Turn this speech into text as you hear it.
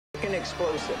and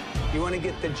explosive. You want to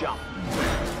get the jump.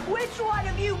 Which one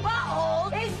of you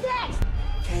buttholes is next?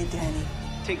 Okay, Danny.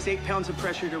 Takes 8 pounds of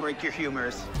pressure to break your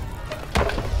humerus.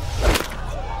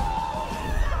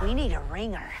 We need a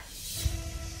ringer.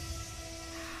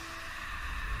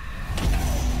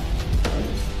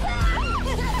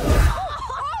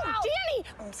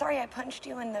 I'm sorry I punched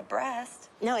you in the breast.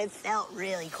 No, it felt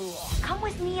really cool. Come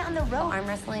with me on the road. Arm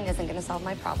wrestling isn't gonna solve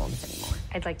my problems anymore.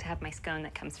 I'd like to have my scone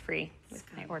that comes free with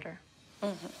my order.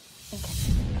 Mm-hmm.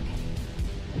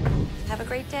 Okay. Have a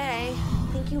great day. I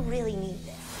think you really need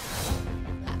this.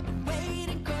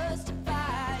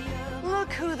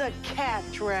 Look who the cat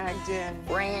dragged in.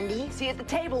 Brandy. See you at the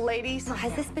table, ladies. So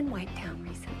has this been wiped down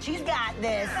recently? She's got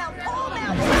this. I'm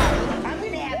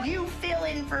gonna have you fill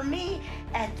in for me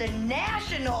at the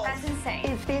Nationals. That's insane.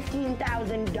 Is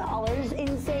 $15,000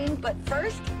 insane? But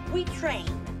first, we train.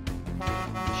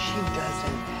 She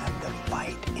doesn't have the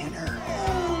fight in her.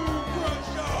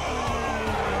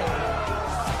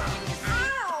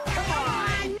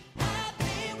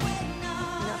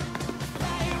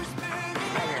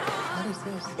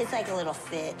 It's like a little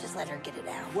fit. Just let her get it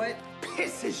out. What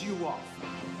pisses you off?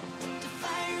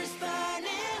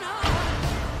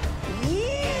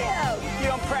 Yeah! You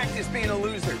don't practice being a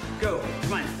loser. Go.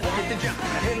 Come on. Hit the jump.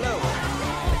 Hit low.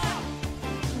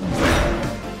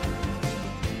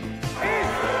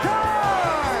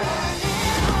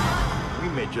 We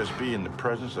may just be in the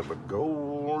presence of a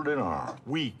golden arm.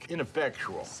 Weak,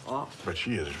 ineffectual. Soft. But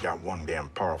she has got one damn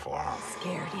powerful arm.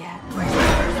 Scared yet? I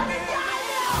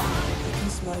can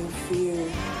smell your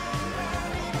fear.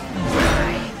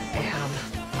 I am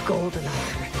golden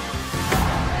arm.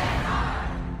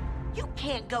 You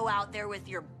can't go out there with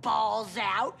your balls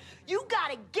out. You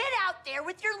gotta get out there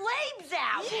with your legs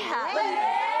out. Yeah.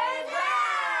 Legs out!